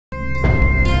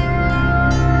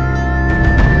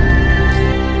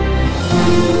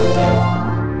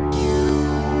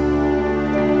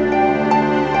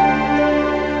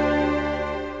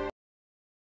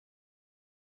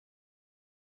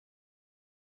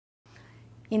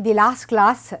In the last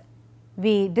class,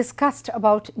 we discussed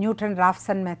about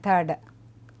Newton-Raphson method,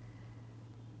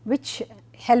 which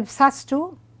helps us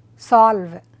to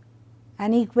solve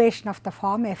an equation of the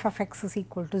form f of x is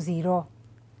equal to 0.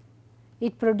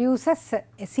 It produces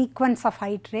a sequence of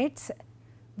iterates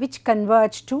which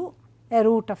converge to a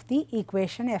root of the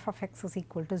equation f of x is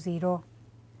equal to 0.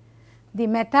 The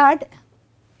method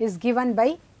is given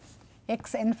by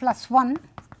x n plus 1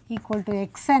 equal to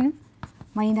x n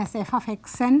minus f of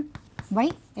x n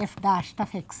by f dash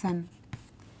of x n.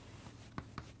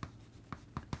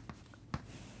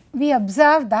 We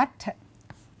observe that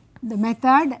the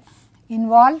method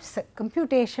involves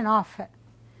computation of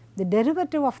the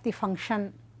derivative of the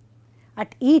function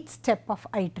at each step of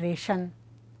iteration.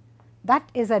 That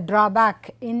is a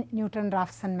drawback in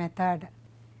Newton-Raphson method.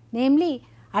 Namely,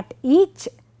 at each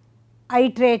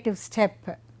iterative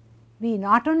step, we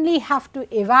not only have to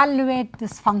evaluate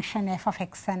this function f of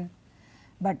x n,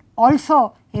 but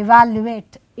also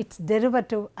evaluate its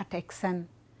derivative at x n.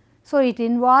 So, it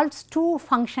involves two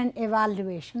function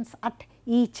evaluations at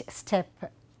each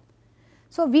step.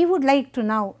 So, we would like to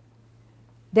now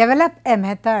develop a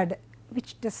method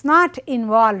which does not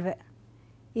involve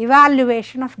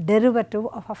evaluation of derivative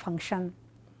of a function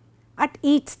at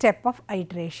each step of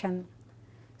iteration.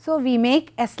 So, we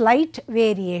make a slight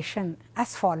variation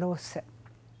as follows.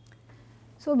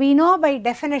 So, we know by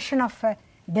definition of a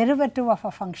derivative of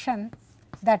a function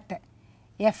that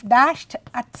f dashed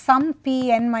at some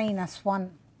p n minus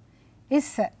 1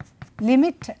 is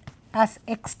limit as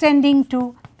extending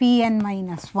to p n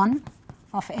minus 1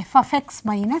 of f of x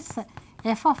minus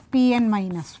f of p n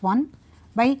minus 1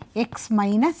 by x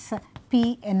minus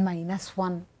p n minus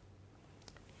 1.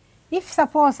 If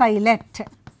suppose I let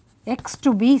x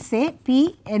to be say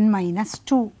p n minus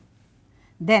 2,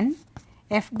 then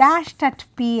f dashed at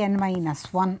p n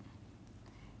minus 1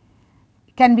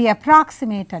 can be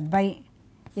approximated by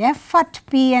f at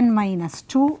p n minus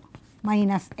 2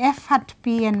 minus f at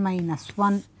p n minus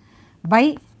 1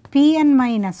 by p n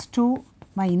minus 2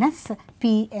 minus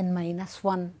p n minus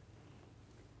 1.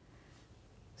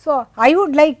 So, I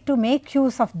would like to make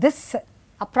use of this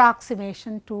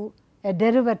approximation to a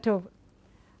derivative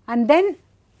and then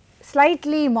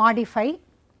slightly modify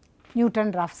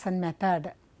Newton-Raphson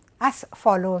method as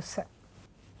follows.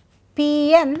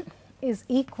 P n is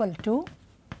equal to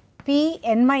p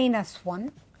n minus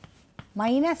 1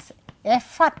 minus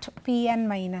f at p n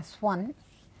minus 1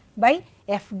 by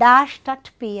f dashed at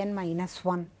p n minus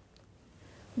 1.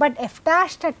 But f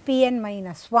dashed at p n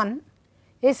minus 1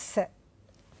 is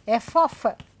f of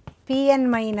p n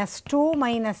minus 2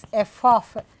 minus f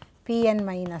of p n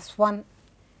minus 1,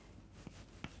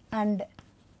 and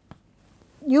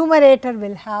numerator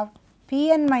will have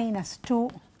p n minus 2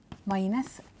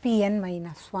 minus p n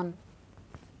minus 1.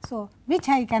 So, which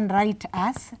I can write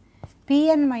as p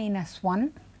n minus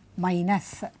 1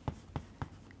 minus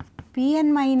p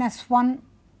n minus 1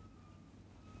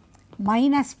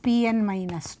 minus p n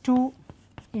minus 2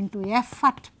 into f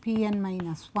at p n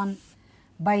minus 1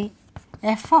 by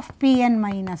f of p n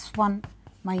minus 1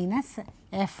 minus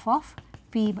f of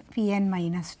p n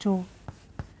minus 2.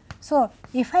 So,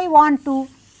 if I want to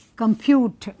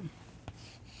compute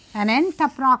an nth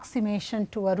approximation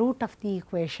to a root of the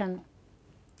equation,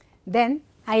 then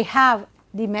I have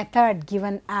the method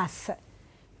given as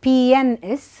p n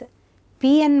is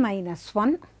p n minus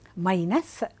 1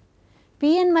 minus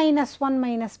p n minus 1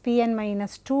 minus p n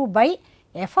minus 2 by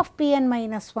f of p n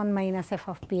minus 1 minus f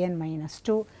of p n minus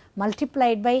 2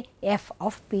 multiplied by f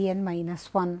of p n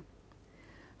minus 1.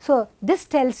 So, this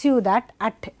tells you that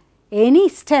at any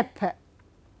step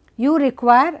you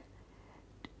require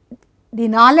the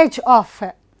knowledge of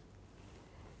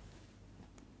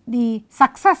the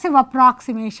successive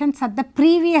approximations at the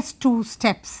previous two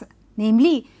steps,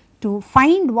 namely to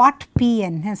find what p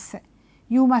n is.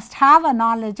 You must have a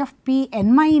knowledge of p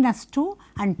n minus 2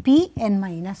 and p n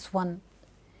minus 1.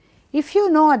 If you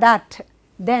know that,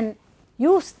 then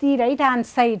use the right hand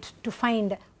side to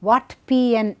find what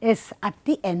p n is at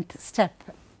the nth step.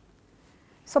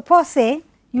 Suppose say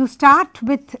you start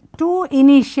with two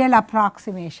initial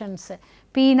approximations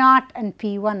p naught and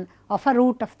p 1 of a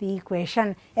root of the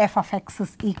equation f of x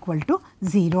is equal to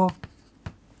 0.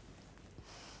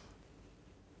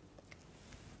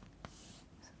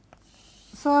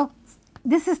 So,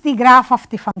 this is the graph of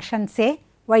the function say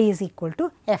y is equal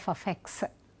to f of x.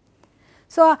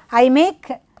 So, I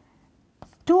make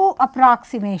two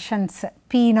approximations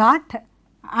p naught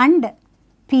and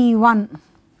p 1,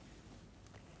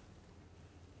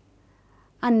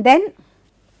 and then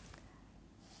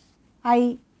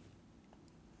I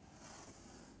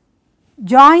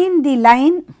join the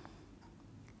line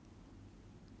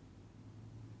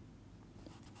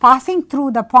passing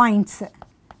through the points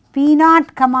P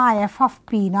naught comma f of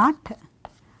P naught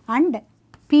and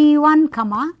P1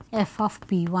 comma f of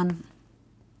P1.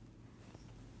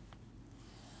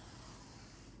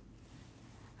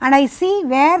 And I see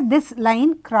where this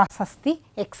line crosses the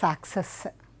x axis,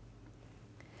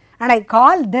 and I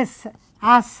call this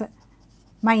as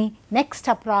my next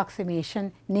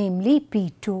approximation, namely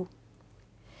P2.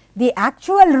 The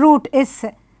actual route is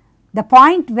the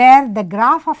point where the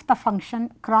graph of the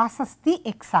function crosses the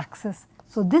x axis.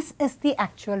 So, this is the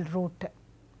actual route.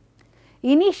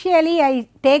 Initially, I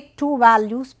take two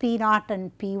values P naught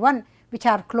and P1 which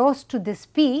are close to this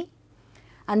P,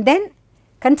 and then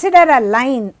consider a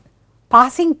line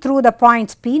passing through the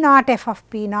points P naught f of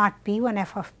P naught, P1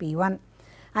 f of P1,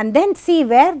 and then see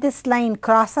where this line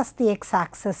crosses the x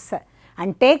axis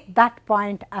and take that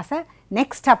point as a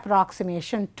next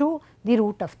approximation to the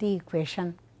root of the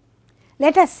equation.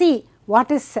 Let us see what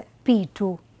is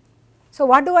P2. So,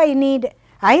 what do I need?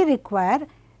 I require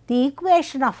the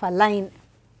equation of a line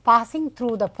passing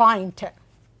through the point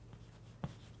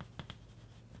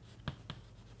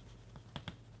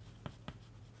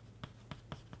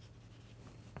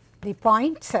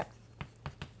points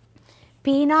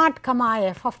P naught comma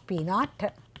f of P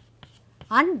naught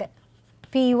and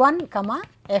P1 comma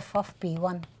f of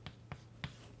P1.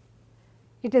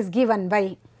 It is given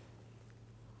by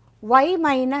y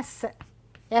minus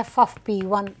f of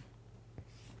P1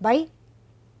 by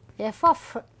f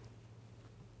of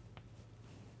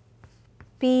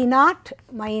P naught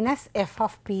minus f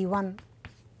of P1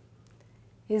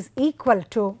 is equal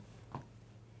to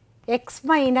x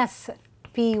minus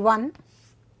P1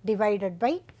 divided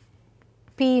by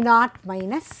P naught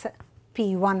minus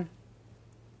P1,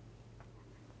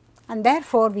 and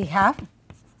therefore, we have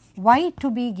y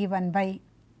to be given by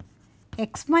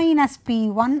x minus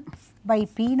P1 by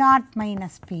P naught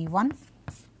minus P1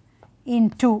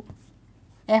 into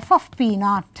f of P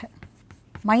naught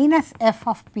minus f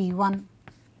of P1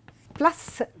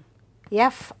 plus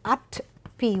f at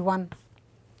P1.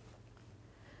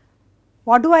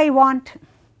 What do I want?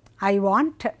 I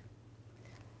want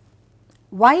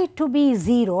y to be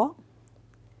 0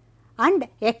 and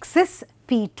x is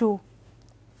P2,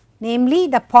 namely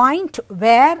the point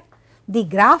where the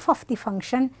graph of the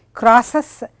function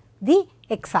crosses the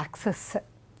x axis.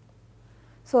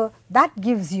 So, that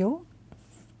gives you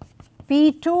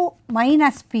P2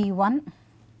 minus P1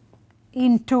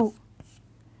 into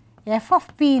f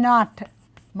of P naught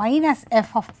minus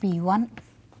f of P1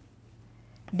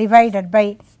 divided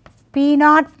by P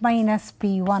naught minus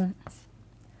P1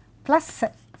 plus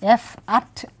f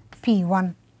at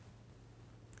P1.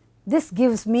 This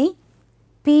gives me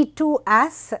P2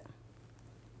 as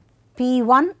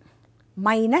P1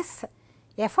 minus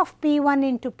f of P1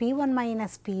 into P1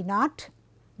 minus P naught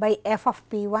by f of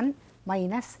P1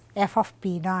 minus f of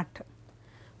P naught.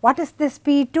 What is this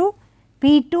P2?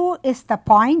 P2 is the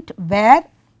point where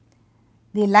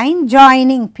the line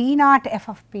joining P naught f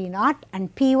of P naught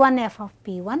and P1 f of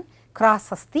P1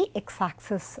 crosses the x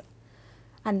axis,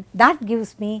 and that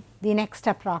gives me the next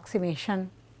approximation.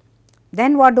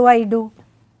 Then what do?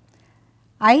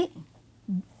 I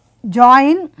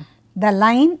join the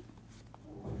line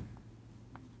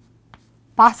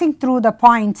passing through the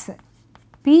points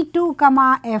P2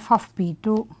 comma f of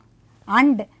P2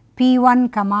 and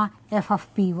P1 comma f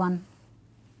of P1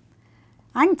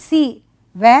 and see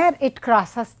where it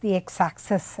crosses the x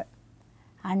axis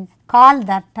and call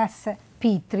that as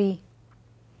P3.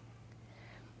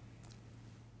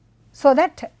 So,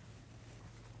 that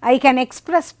I can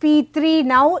express P3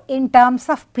 now in terms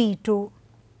of P2.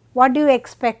 What do you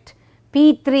expect?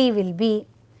 P3 will be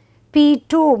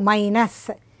P2 minus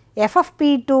f of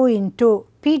P2 into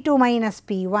P2 minus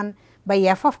P1 by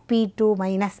f of P2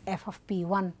 minus f of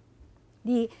P1.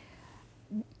 The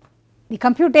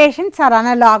computations are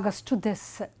analogous to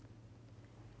this,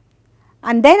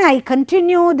 and then I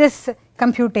continue this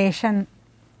computation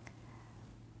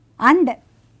and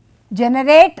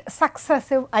generate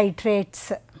successive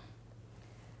iterates,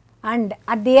 and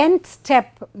at the nth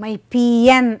step my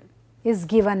Pn is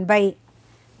given by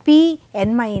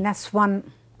Pn minus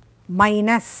 1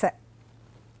 minus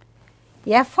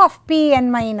f of Pn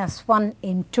minus 1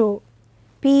 into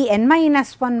Pn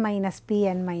minus 1 minus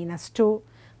Pn minus 2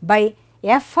 by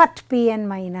f at Pn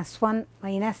minus 1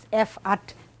 minus f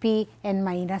at Pn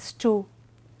minus 2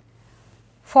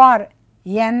 for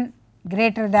n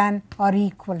greater than or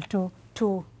equal to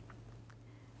 2.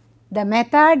 The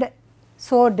method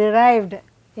so derived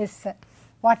is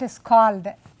what is called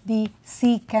the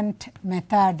secant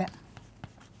method.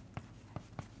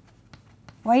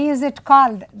 Why is it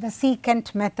called the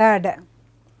secant method?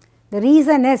 The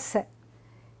reason is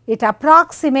it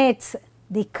approximates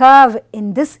the curve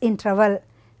in this interval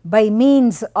by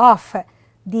means of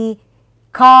the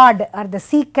chord or the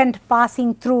secant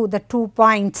passing through the 2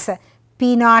 points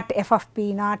p naught f of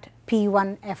p naught,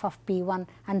 p1 f of p1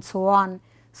 and so on.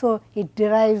 So, it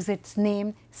derives its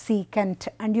name secant,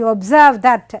 and you observe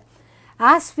that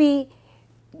as we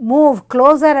move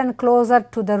closer and closer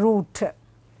to the root,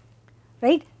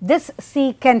 right, this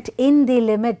secant in the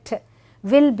limit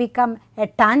will become a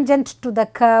tangent to the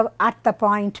curve at the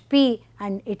point P,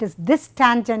 and it is this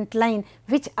tangent line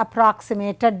which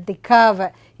approximated the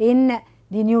curve in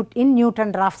the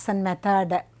Newton-Raphson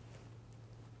method.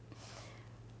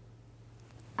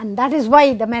 And that is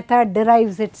why the method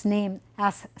derives its name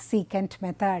as secant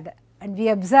method. And we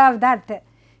observe that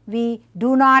we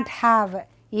do not have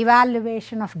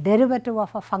evaluation of derivative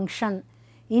of a function.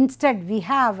 Instead, we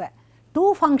have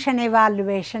two function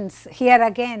evaluations here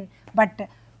again, but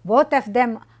both of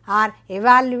them are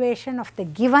evaluation of the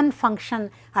given function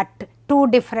at two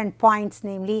different points,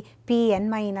 namely p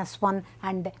n minus 1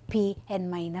 and p n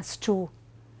minus 2.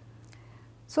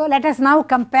 So, let us now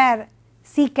compare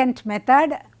secant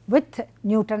method with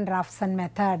Newton-Raphson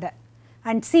method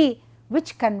and see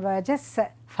which converges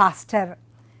faster.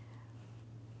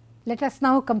 Let us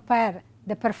now compare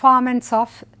the performance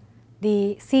of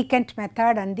the secant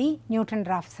method and the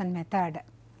Newton-Raphson method.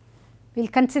 We will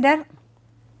consider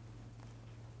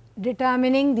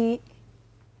determining the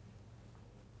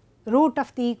root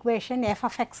of the equation f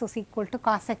of x is equal to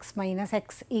cos x minus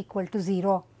x equal to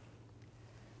 0.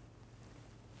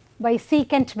 By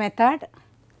secant method,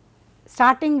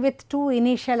 starting with two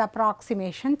initial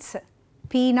approximations,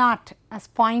 p naught as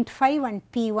 0.5 and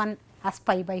p1 as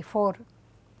pi by 4.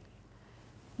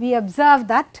 We observe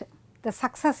that the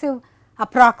successive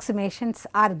approximations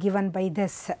are given by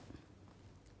this,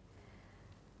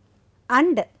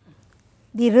 and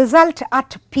the result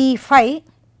at p5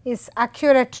 is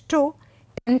accurate to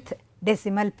 10th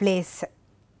decimal place.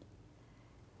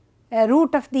 A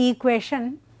root of the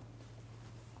equation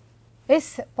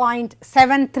is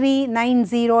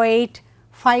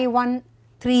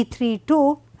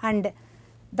 0.739085132, and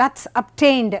that is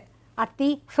obtained at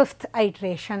the 5th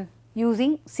iteration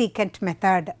using secant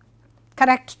method,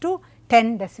 correct to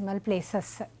 10 decimal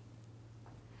places.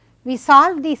 We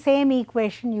solve the same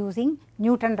equation using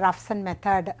Newton-Raphson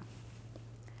method,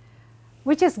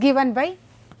 which is given by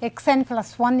xn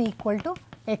plus 1 equal to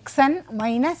xn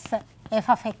minus f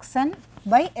of xn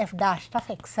by f dash of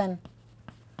xn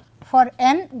for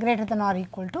n greater than or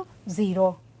equal to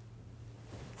 0.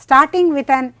 Starting with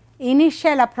an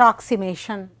initial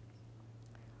approximation,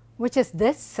 which is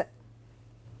this,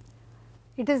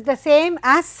 it is the same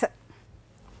as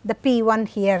the p1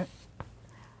 here.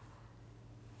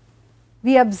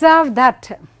 We observe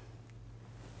that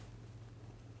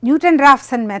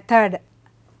Newton-Raphson method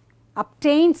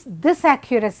obtains this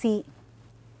accuracy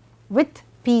with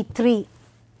p3.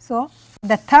 So,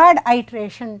 the third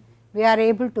iteration we are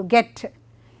able to get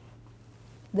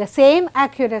the same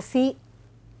accuracy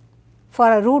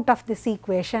for a root of this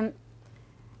equation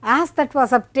as that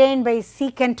was obtained by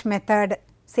secant method,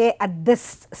 say at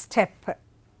this step.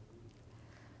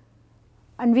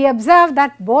 And we observe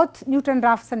that both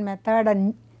Newton-Raphson method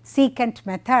and secant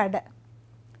method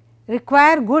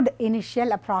require good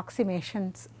initial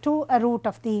approximations to a root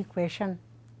of the equation.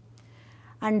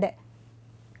 And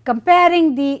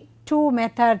comparing the two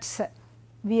methods,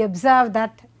 we observe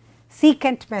that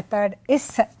secant method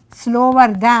is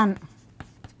slower than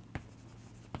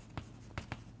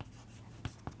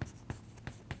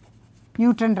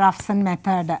Newton-Raphson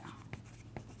method.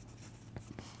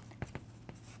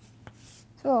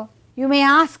 So, you may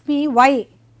ask me why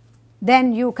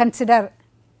then you consider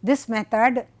this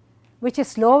method which is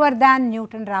slower than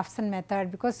Newton-Raphson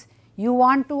method, because you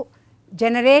want to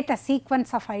generate a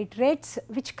sequence of iterates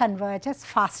which converges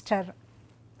faster.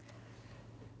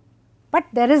 But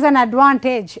there is an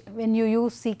advantage when you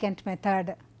use secant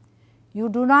method. You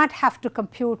do not have to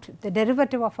compute the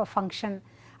derivative of a function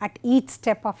at each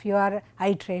step of your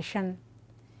iteration.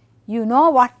 You know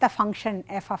what the function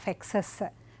f of x is,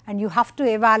 and you have to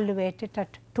evaluate it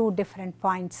at two different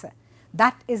points.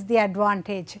 That is the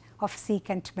advantage of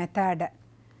secant method.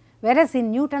 Whereas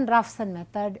in Newton-Raphson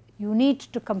method, you need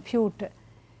to compute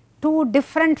two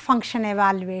different function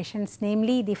evaluations,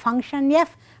 namely the function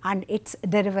f and its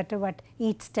derivative at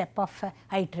each step of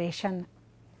iteration.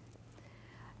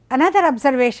 Another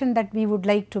observation that we would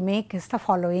like to make is the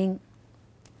following.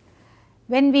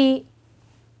 When we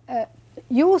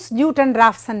use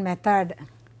Newton-Raphson method,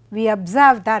 we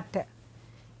observe that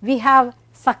we have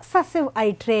successive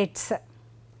iterates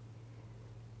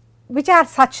which are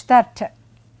such that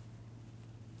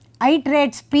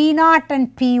iterates P0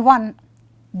 and P1,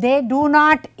 they do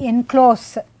not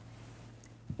enclose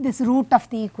this root of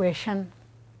the equation.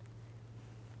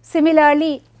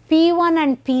 Similarly, P1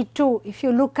 and P2, if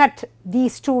you look at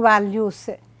these two values,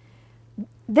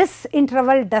 this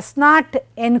interval does not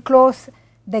enclose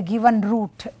the given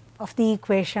root of the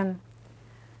equation.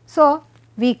 So,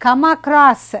 we come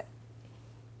across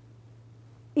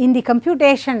in the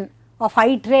computation of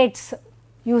iterates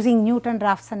using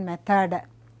Newton-Raphson method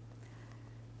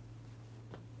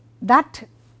that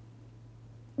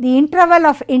the interval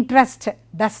of interest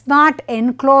does not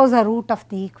enclose a root of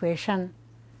the equation,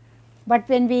 but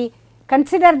when we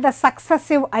consider the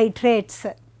successive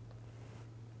iterates,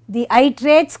 the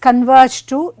iterates converge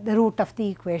to the root of the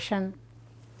equation.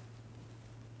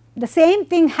 The same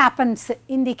thing happens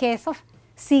in the case of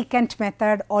secant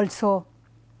method also.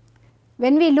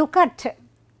 When we look at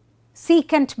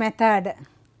secant method,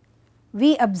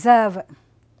 we observe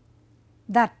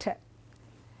that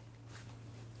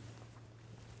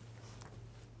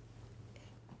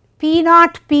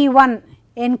P0 P1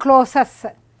 encloses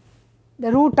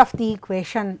the root of the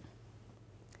equation.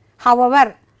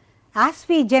 However, as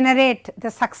we generate the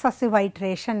successive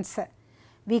iterations,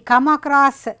 we come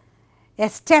across a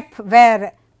step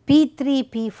where P3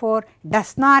 P4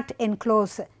 does not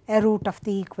enclose a root of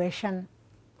the equation,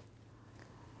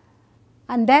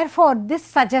 and therefore, this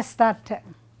suggests that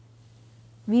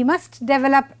we must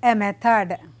develop a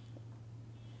method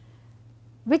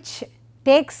which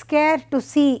takes care to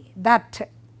see that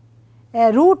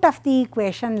a root of the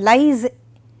equation lies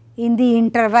in the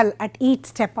interval at each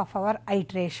step of our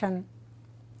iteration.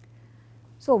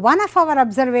 So, one of our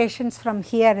observations from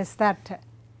here is that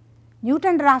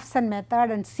Newton-Raphson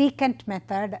method and secant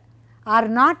method are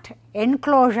not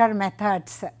enclosure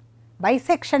methods.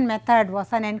 Bisection method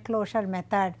was an enclosure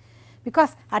method,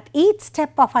 because at each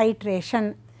step of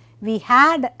iteration we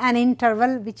had an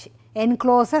interval which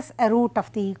encloses a root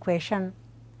of the equation.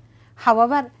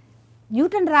 However,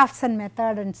 Newton-Raphson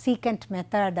method and secant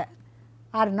method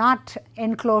are not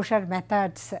enclosure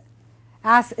methods,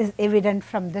 as is evident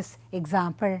from this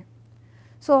example.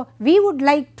 So, we would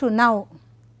like to now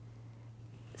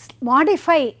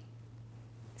modify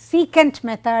secant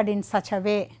method in such a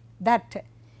way that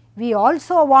we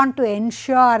also want to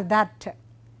ensure that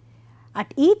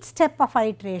at each step of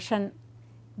iteration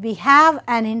we have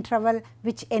an interval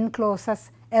which encloses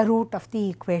a root of the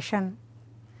equation,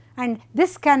 and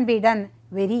this can be done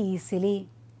very easily.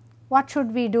 What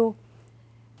should we do?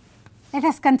 Let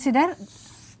us consider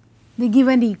the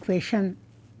given equation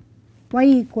y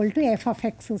equal to f of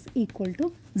x is equal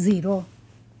to 0.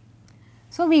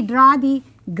 So, we draw the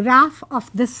graph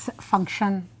of this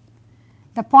function.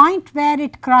 The point where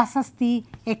it crosses the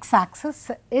x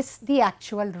axis is the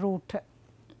actual root.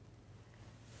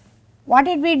 What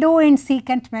did we do in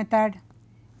secant method?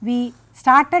 We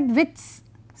started with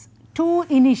two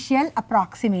initial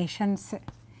approximations,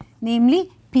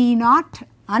 namely P0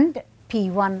 and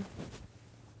P1.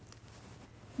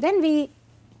 Then we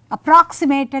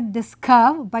approximated this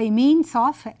curve by means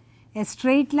of a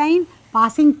straight line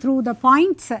passing through the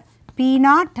points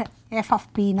P0 f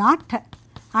of P0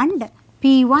 and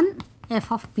P1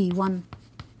 f of P1,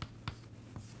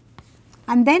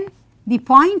 and then the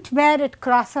point where it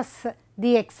crosses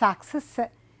the x axis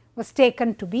was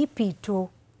taken to be P2.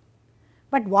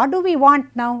 But what do we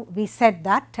want now? We said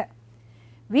that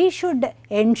we should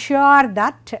ensure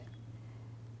that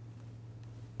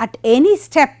at any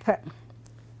step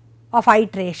of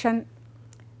iteration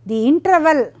the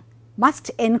interval must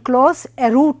enclose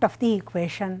a root of the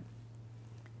equation.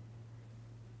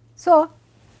 So,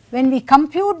 when we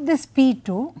compute this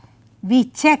P2, we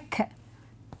check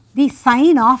the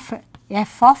sign of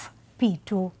f of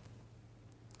P2.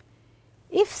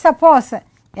 If suppose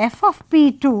f of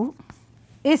P2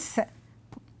 is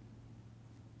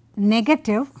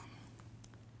negative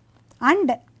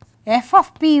and f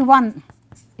of P1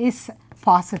 is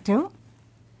positive,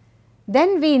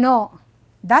 then we know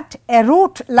that a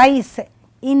root lies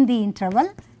in the interval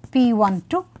P1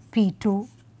 to P2.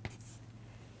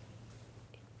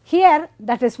 Here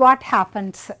that is what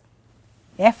happens,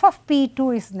 f of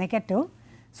P2 is negative.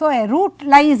 So, a root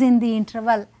lies in the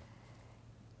interval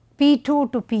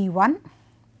P2 to P1,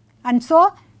 and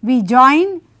so we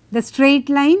join the straight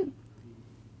line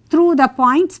through the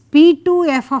points P2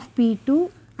 f of P2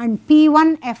 and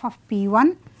P1 f of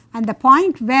P1, and the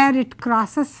point where it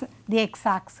crosses the x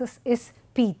axis is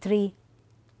P3.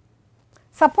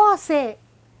 Suppose say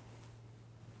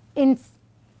in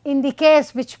the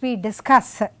case which we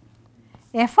discuss,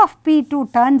 f of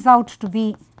P2 turns out to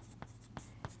be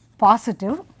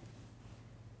positive,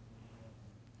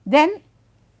 then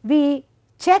we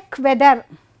check whether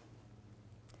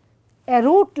a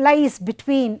root lies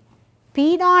between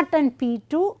P naught and P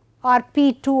 2 or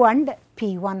P 2 and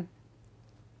P 1.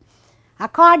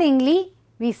 Accordingly,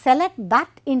 we select that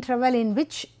interval in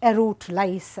which a root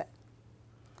lies,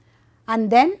 and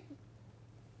then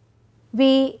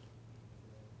we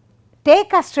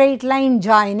take a straight line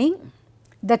joining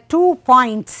the 2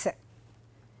 points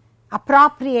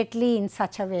appropriately in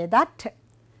such a way that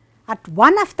at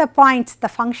one of the points the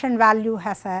function value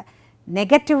has a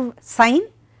negative sign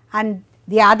and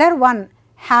the other one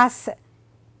has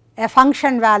a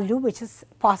function value which is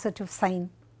positive sign,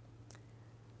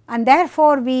 and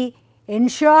therefore we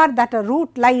ensure that a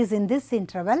root lies in this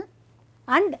interval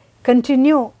and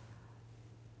continue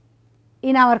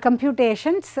in our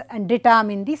computations and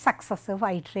determine the successive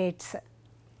iterates.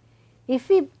 If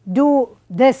we do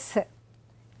this,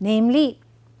 namely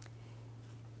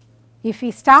if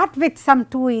we start with some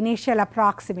 2 initial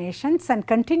approximations and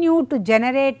continue to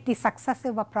generate the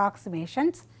successive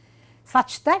approximations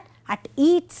such that at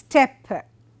each step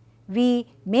we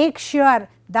make sure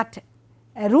that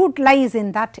a root lies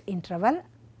in that interval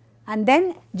and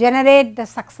then generate the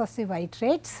successive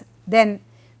iterates, then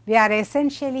we are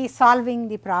essentially solving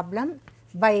the problem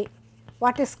by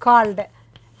what is called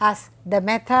as the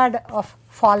method of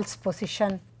false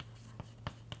position,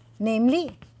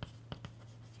 namely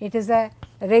it is a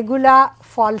regular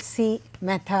falsy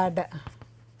method.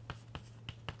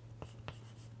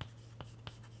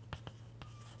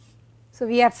 So,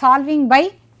 we are solving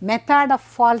by method of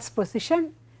false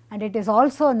position and it is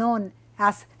also known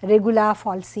as regular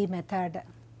falsy method.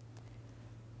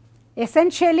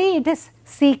 Essentially it is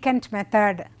secant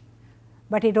method,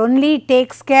 but it only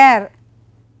takes care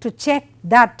to check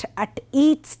that at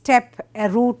each step a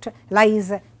root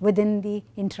lies within the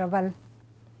interval.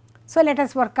 So, let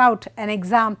us work out an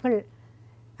example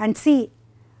and see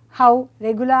how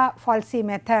regular falsy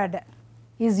method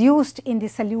is used in the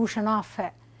solution of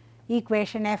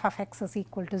equation f of x is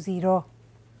equal to 0.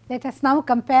 Let us now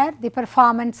compare the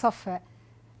performance of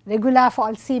regular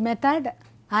falsy method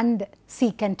and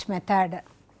secant method.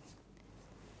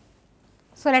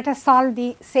 So, let us solve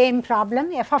the same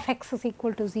problem f of x is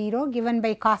equal to 0 given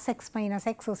by cos x minus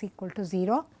x is equal to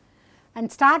 0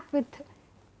 and start with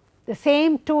the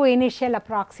same 2 initial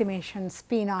approximations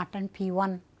P naught and P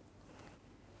 1.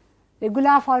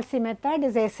 Regular falsy method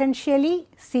is essentially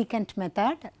secant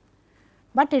method,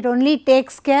 but it only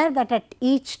takes care that at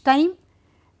each time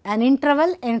an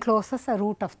interval encloses a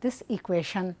root of this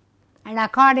equation and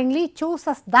accordingly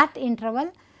chooses that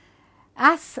interval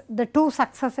as the 2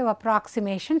 successive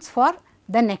approximations for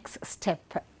the next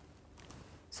step.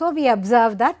 So, we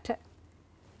observe that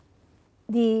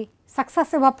the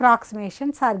successive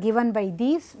approximations are given by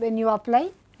these when you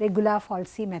apply regular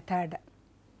falsy method,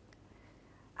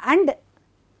 and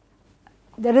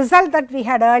the result that we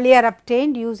had earlier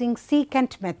obtained using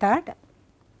secant method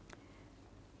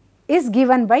is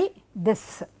given by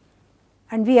this,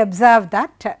 and we observe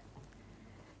that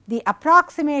the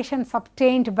approximations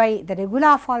obtained by the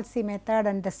regular falsy method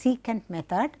and the secant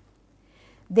method,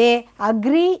 they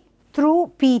agree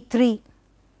through P 3.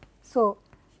 So,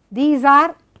 these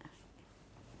are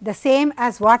the same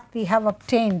as what we have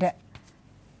obtained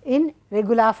in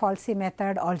regular falsy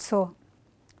method also.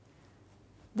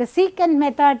 The secant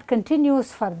method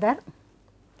continues further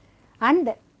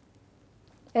and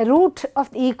a root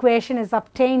of the equation is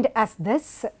obtained as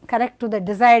this, correct to the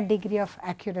desired degree of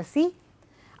accuracy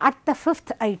at the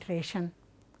 5th iteration.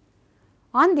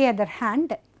 On the other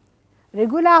hand,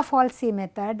 regular falsy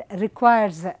method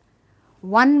requires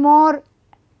one more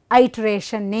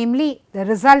iteration, namely the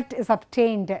result is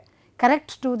obtained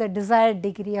correct to the desired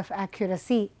degree of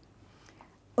accuracy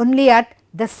only at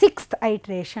the 6th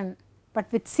iteration,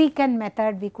 but with secant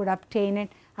method we could obtain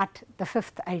it at the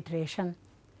 5th iteration.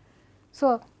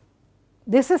 So,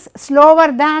 this is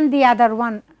slower than the other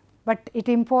one, but it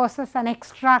imposes an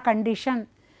extra condition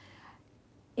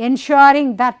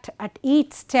ensuring that at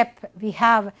each step we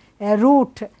have a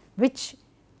root which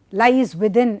lies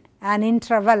within an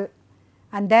interval,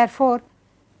 and therefore,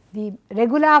 the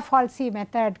regular falsy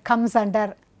method comes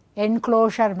under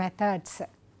enclosure methods,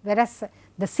 whereas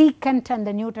the secant and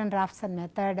the Newton-Raphson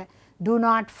method do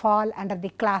not fall under the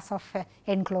class of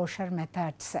enclosure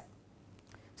methods.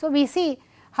 So, we see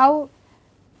how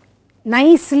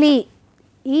nicely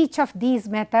each of these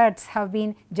methods have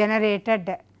been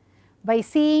generated by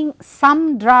seeing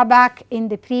some drawback in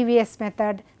the previous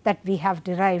method that we have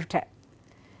derived.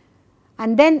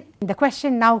 And then the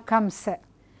question now comes,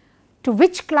 to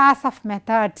which class of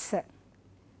methods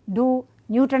do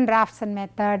Newton-Raphson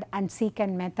method and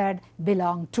secant method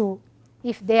belong to?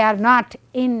 if they are not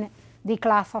in the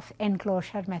class of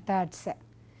enclosure methods.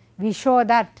 We show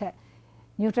that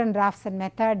Newton-Raphson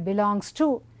method belongs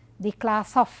to the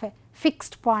class of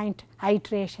fixed point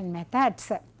iteration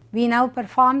methods. We now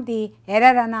perform the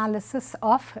error analysis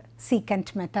of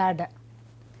secant method.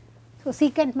 So,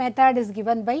 secant method is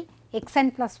given by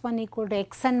xn plus 1 equal to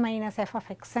xn minus f of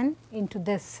xn into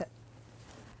this,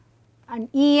 and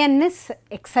En is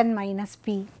xn minus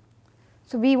p.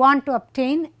 So, we want to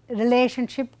obtain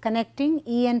relationship connecting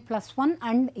En plus 1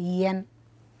 and En.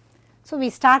 So, we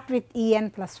start with En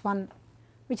plus 1,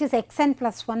 which is xn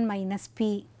plus 1 minus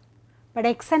p, but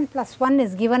xn plus 1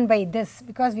 is given by this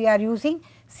because we are using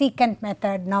secant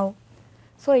method now.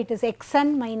 So, it is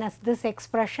xn minus this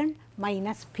expression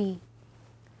minus p.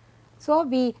 So,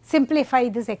 we simplify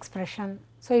this expression.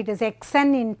 So, it is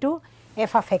xn into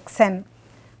f of xn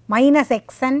minus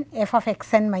xn f of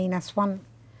xn minus 1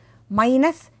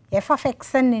 minus f of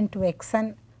xn into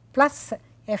xn plus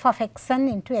f of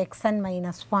xn into xn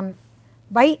minus 1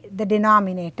 by the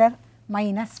denominator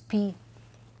minus p.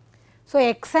 So,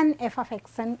 xn f of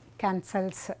xn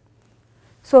cancels.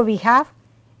 So, we have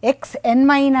xn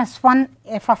minus 1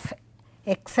 f of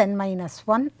xn minus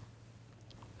 1,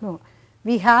 no,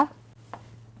 we have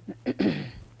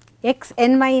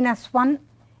xn minus 1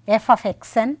 f of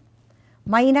xn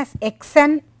minus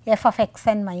xn f of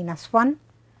xn minus 1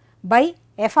 by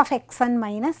f of xn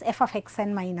minus f of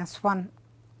xn minus 1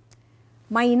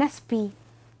 minus p.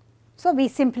 So, we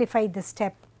simplify this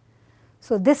step.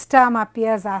 So, this term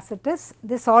appears as it is,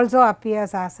 this also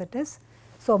appears as it is.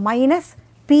 So, minus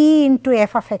p into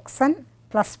f of xn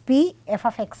plus p f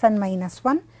of xn minus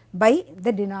 1 by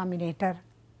the denominator.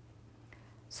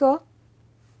 So,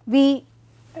 we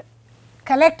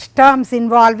collect terms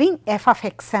involving f of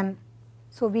xn.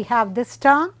 So, we have this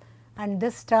term and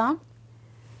this term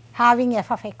having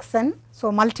f of xn.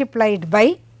 So, multiplied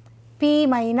by p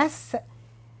minus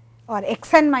or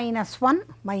xn minus 1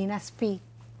 minus p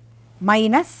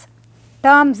minus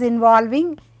terms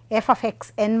involving f of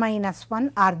xn minus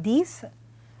 1 are these,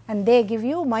 and they give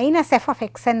you minus f of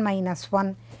xn minus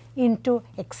 1 into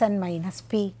xn minus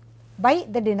p by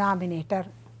the denominator.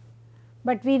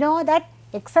 But we know that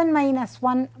xn minus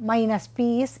 1 minus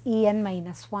p is En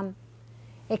minus 1,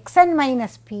 xn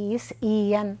minus p is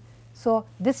En. So,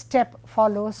 this step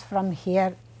follows from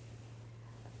here.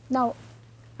 Now,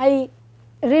 I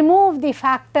remove the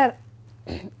factor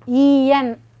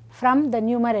En from the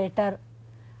numerator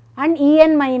and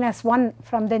En minus 1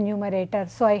 from the numerator.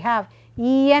 So, I have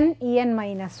En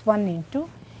minus 1 into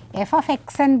f of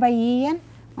xn by En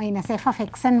minus f of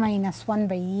xn minus 1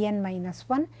 by En minus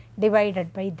 1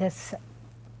 divided by this.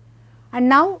 And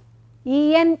now,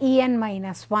 En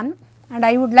minus 1, and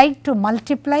I would like to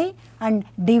multiply and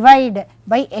divide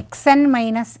by xn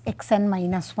minus xn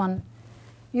minus 1.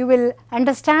 You will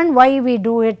understand why we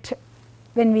do it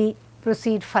when we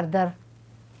proceed further.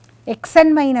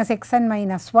 Xn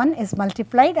minus 1 is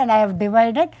multiplied and I have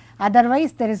divided,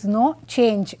 otherwise there is no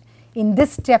change in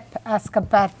this step as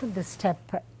compared to this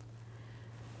step.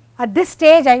 At this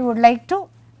stage, I would like to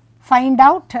find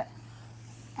out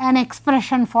an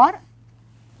expression for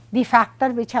the factor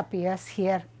which appears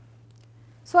here.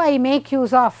 So, I make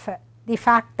use of the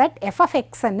fact that f of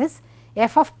xn is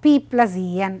f of p plus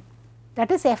En, that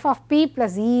is f of p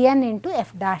plus En into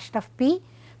f dashed of p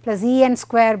plus En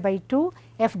square by 2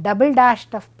 f double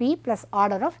dashed of p plus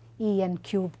order of En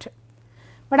cubed.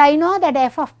 But I know that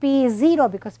f of p is 0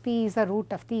 because p is the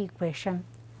root of the equation,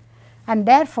 and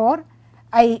therefore,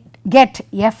 I get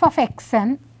f of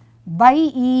xn by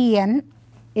En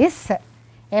is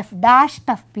f dashed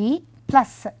of p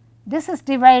plus this is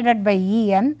divided by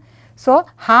En. So,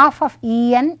 half of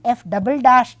En f double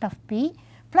dashed of p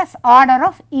plus order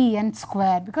of En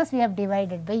square because we have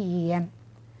divided by En.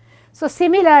 So,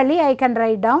 similarly, I can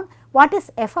write down what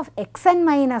is f of xn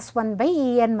minus 1 by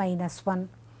En minus 1.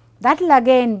 That will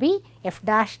again be f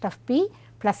dashed of p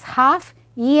plus half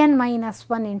En minus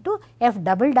 1 into f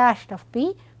double dashed of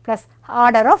p plus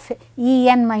order of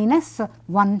En minus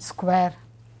 1 square.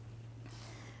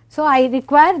 So, I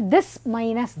require this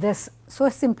minus this. So,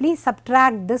 simply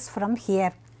subtract this from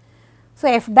here. So,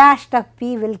 f dashed of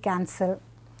p will cancel.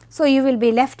 So, you will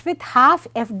be left with half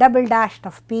f double dashed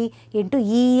of p into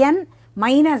En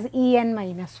minus En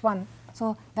minus 1.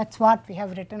 So, that is what we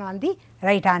have written on the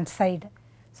right hand side.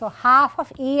 So, half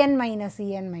of En minus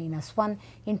 1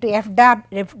 into f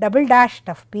double dashed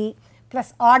of p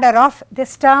plus order of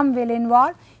this term will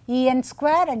involve En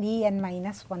square and En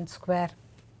minus 1 square.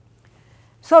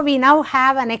 So, we now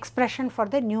have an expression for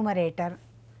the numerator.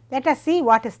 Let us see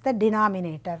what is the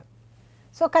denominator.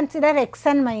 So, consider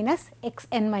xn minus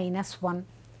xn minus 1.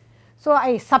 So,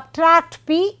 I subtract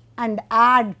p and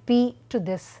add p to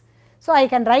this. So, I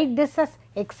can write this as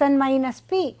x n minus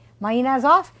p minus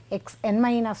of x n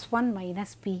minus 1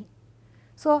 minus p.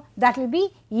 So, that will be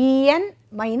E n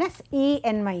minus E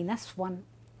n minus 1.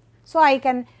 So, I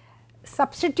can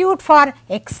substitute for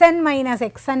x n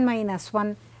minus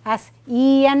 1 as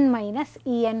E n minus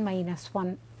E n minus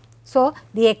 1. So,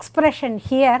 the expression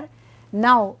here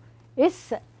now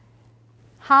is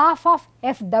half of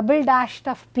f double dashed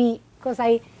of p, because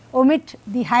I omit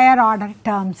the higher order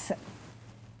terms,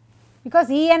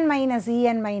 because E n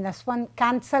minus 1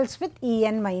 cancels with E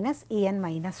n minus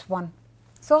 1.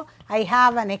 So, I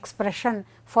have an expression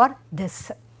for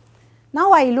this.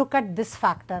 Now, I look at this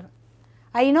factor.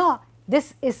 I know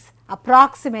this is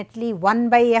approximately 1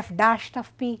 by f dashed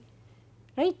of p,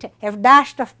 right. F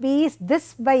dashed of p is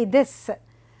this by this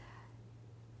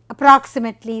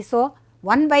approximately. So,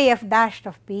 1 by f dashed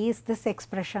of p is this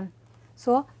expression.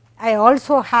 So, I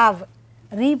also have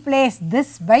replaced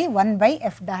this by 1 by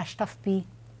f dashed of p.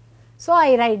 So,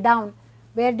 I write down,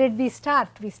 where did we start?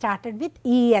 We started with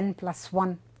E n plus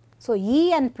 1. So,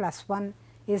 E n plus 1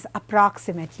 is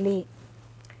approximately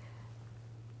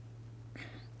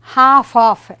half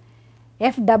of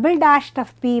f double dashed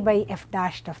of p by f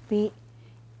dashed of p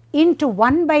into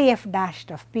 1 by f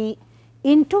dashed of p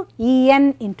into E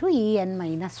n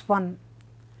minus 1.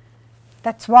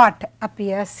 That is what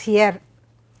appears here.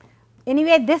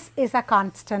 Anyway, this is a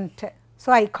constant.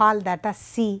 So, I call that as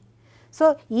C.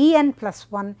 So, E n plus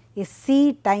 1 is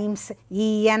C times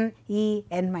E n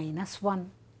minus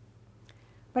 1.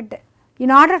 But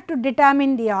in order to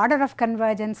determine the order of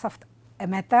convergence of a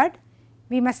method,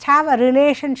 we must have a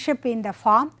relationship in the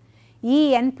form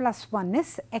E n plus 1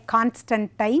 is a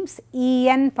constant times E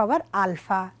n power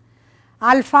alpha.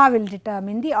 Alpha will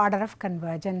determine the order of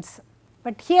convergence.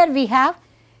 But here we have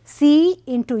C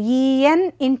into E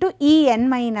n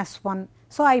minus 1.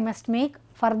 So, I must make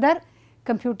further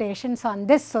computations on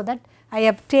this, so that I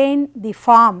obtain the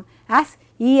form as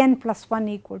E n plus 1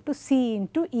 equal to C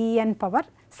into E n power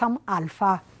some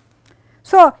alpha.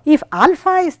 So, if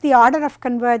alpha is the order of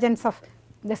convergence of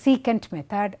the secant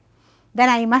method, then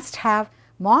I must have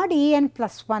mod E n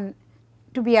plus 1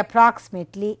 to be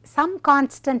approximately some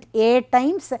constant a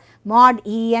times mod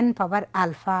E n power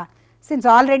alpha. Since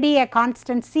already a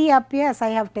constant C appears, I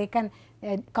have taken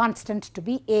a constant to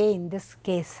be a in this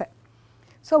case.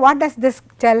 So, what does this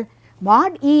tell?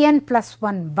 Mod E n plus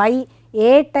 1 by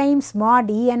a times mod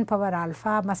E n power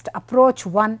alpha must approach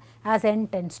 1 as n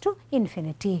tends to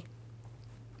infinity.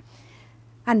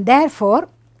 And therefore,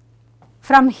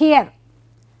 from here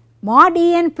mod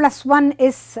E n plus 1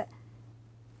 is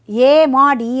a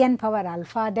mod E n power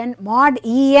alpha, then mod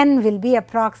E n will be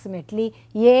approximately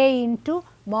a into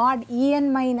mod E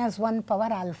n minus 1 power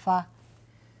alpha.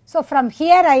 So, from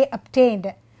here I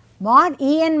obtained mod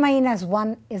E n minus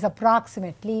 1 is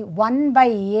approximately 1 by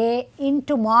a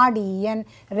into mod E n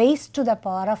raised to the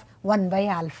power of 1 by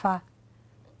alpha.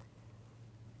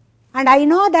 And I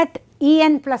know that E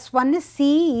n plus 1 is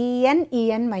C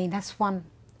E n minus 1.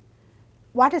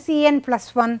 What is E n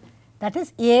plus 1? That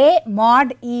is a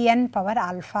mod E n power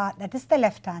alpha, that is the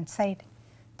left hand side.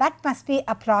 That must be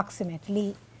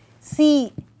approximately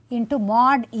C into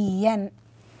mod E n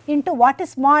into what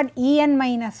is mod E n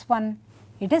minus 1?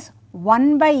 It is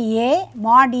 1 by a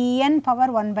mod E n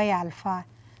power 1 by alpha.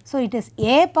 So, it is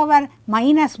a power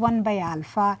minus 1 by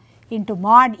alpha into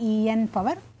mod E n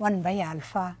power 1 by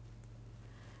alpha.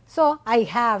 So, I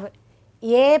have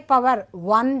a power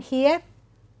 1 here,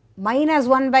 minus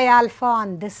 1 by alpha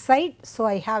on this side. So,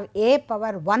 I have a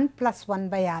power 1 plus 1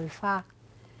 by alpha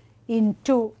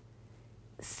into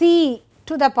C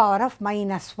to the power of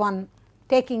minus 1,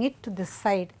 taking it to this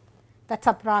side. That is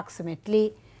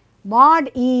approximately mod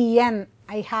E n.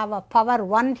 I have a power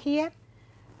 1 here,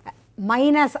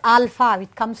 minus alpha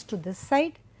which comes to this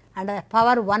side, and a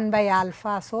power 1 by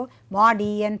alpha. So, mod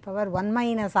E n power 1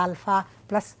 minus alpha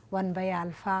plus 1 by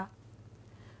alpha.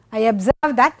 I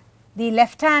observe that the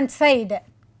left hand side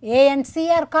a and c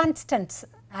are constants,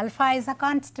 alpha is a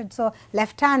constant. So,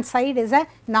 left hand side is a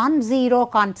non-zero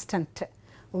constant,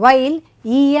 while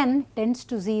E n tends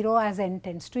to 0 as n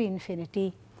tends to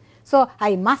infinity. So,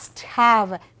 I must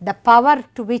have the power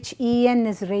to which E n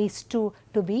is raised to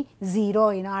be 0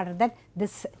 in order that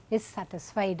this is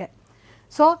satisfied.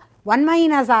 So, 1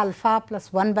 minus alpha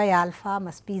plus 1 by alpha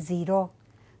must be 0.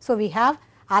 So, we have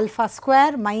alpha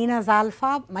square minus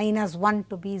alpha minus 1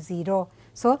 to be 0.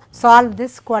 So, solve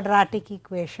this quadratic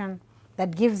equation,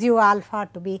 that gives you alpha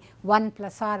to be 1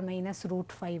 plus or minus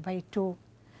root 5 by 2.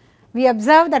 We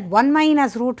observe that 1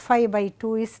 minus root 5 by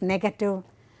 2 is negative,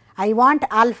 I want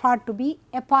alpha to be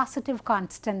a positive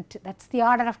constant, that is the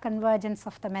order of convergence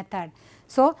of the method.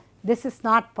 So, this is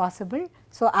not possible.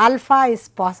 So, alpha is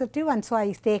positive, and so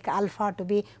I take alpha to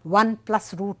be 1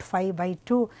 plus root 5 by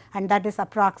 2, and that is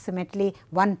approximately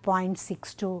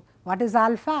 1.62. What is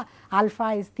alpha?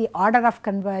 Alpha is the order of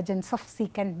convergence of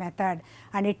secant method,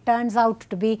 and it turns out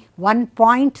to be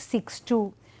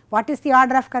 1.62. What is the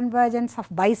order of convergence of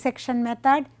bisection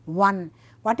method? 1.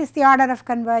 What is the order of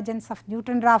convergence of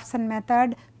Newton-Raphson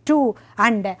method? 2,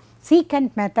 and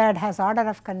secant method has order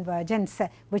of convergence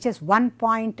which is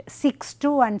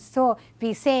 1.62, and so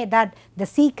we say that the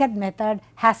secant method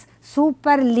has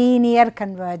superlinear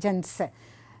convergence,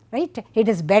 right. It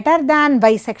is better than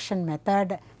bisection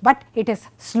method, but it is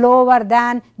slower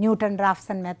than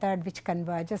Newton-Raphson method which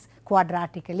converges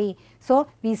quadratically. So,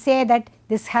 we say that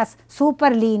this has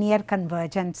superlinear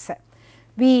convergence.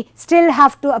 We still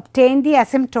have to obtain the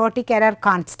asymptotic error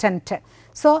constant.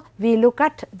 So, we look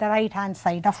at the right hand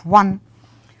side of 1,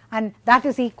 and that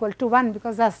is equal to 1,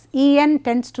 because as E n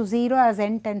tends to 0, as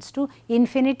n tends to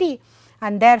infinity,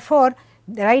 and therefore,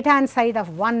 the right hand side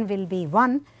of 1 will be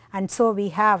 1, and so we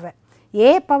have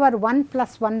a power 1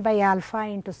 plus 1 by alpha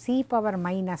into c power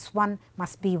minus 1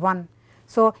 must be 1.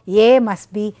 So, a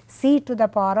must be c to the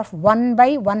power of 1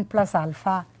 by 1 plus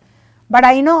alpha, but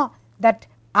I know that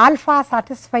alpha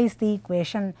satisfies the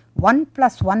equation 1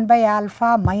 plus 1 by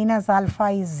alpha minus alpha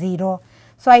is 0.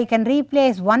 So, I can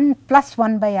replace 1 plus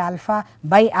 1 by alpha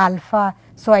by alpha.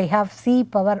 So, I have c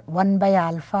power 1 by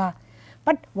alpha,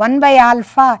 but 1 by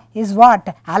alpha is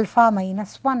what? Alpha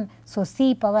minus 1. So,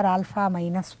 c power alpha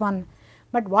minus 1,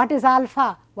 but what is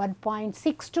alpha?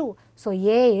 1.62. So,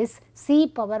 a is c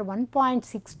power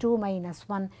 1.62 minus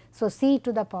 1. So, c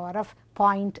to the power of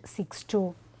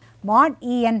 0.62. Mod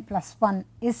E n plus 1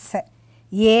 is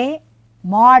a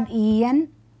mod E n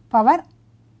power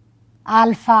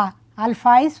alpha.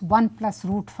 Alpha is 1 plus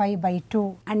root 5 by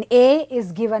 2, and a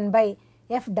is given by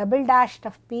f double dashed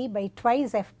of p by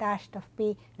twice f dashed of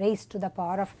p raised to the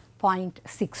power of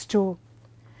 0.62.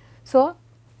 So,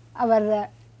 our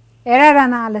error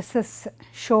analysis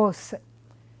shows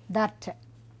that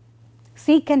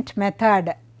secant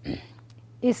method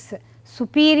is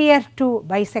superior to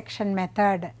bisection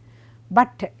method,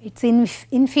 but it is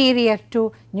inferior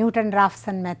to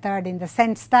Newton-Raphson method in the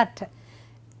sense that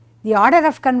the order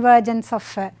of convergence of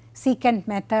secant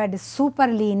method is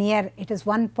superlinear, it is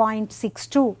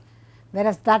 1.62,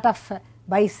 whereas that of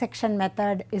bisection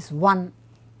method is 1,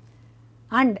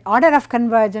 and order of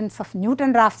convergence of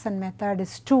Newton-Raphson method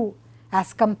is 2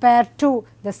 as compared to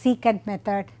the secant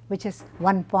method which is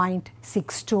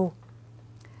 1.62.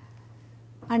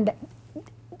 And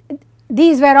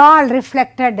these were all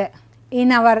reflected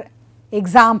in our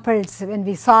examples when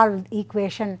we solved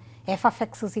equation f of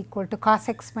x is equal to cos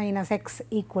x minus x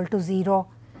equal to 0,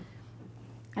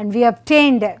 and we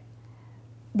obtained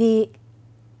the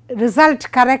result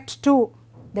correct to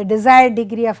the desired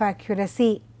degree of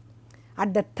accuracy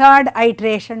at the third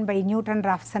iteration by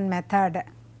Newton-Raphson method,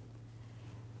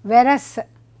 whereas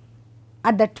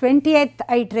at the 20th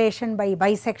iteration by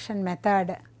bisection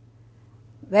method,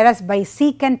 whereas by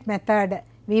secant method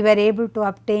we were able to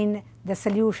obtain the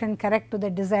solution correct to the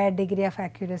desired degree of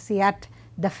accuracy at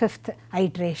the 5th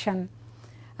iteration,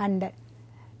 and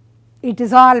it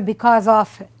is all because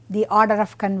of the order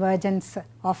of convergence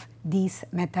of these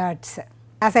methods.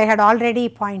 As I had already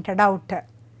pointed out,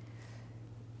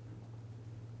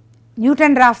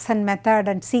 Newton-Raphson method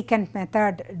and secant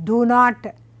method do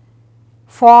not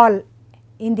fall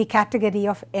in the category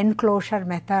of enclosure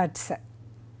methods.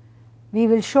 We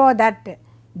will show that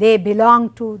they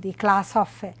belong to the class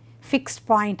of fixed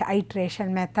point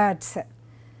iteration methods.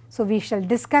 So, we shall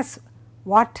discuss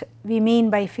what we mean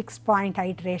by fixed point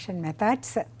iteration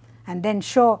methods, and then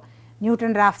show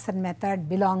Newton-Raphson method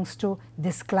belongs to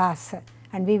this class,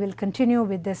 and we will continue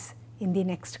with this in the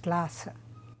next class.